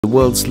The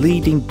world's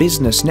leading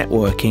business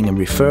networking and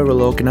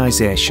referral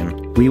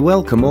organisation. We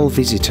welcome all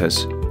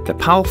visitors. The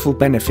powerful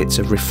benefits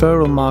of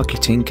referral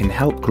marketing can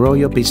help grow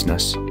your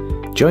business.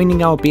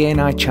 Joining our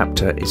BNI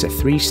chapter is a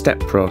 3-step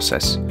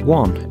process.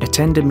 1.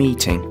 Attend a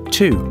meeting.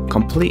 2.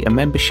 Complete a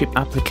membership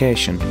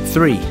application.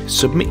 3.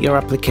 Submit your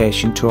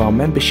application to our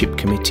membership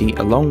committee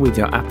along with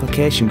your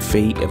application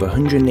fee of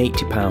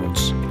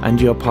 £180 and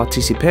your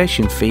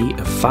participation fee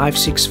of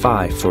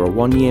 £565 for a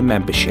 1-year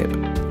membership.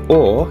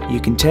 Or you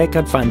can take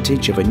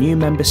advantage of a new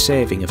member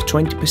saving of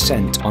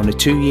 20% on a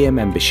 2-year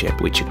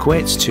membership, which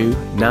equates to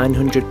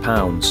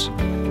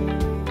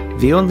 £900.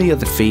 The only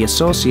other fee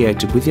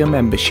associated with your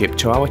membership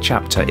to our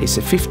chapter is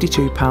a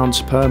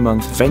 £52 per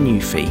month venue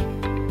fee.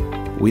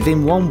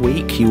 Within 1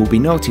 week you will be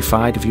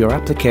notified of your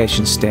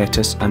application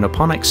status, and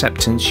upon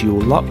acceptance you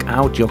will lock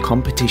out your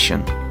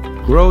competition.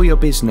 Grow your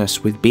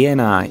business with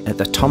BNI at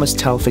the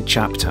Telford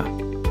chapter.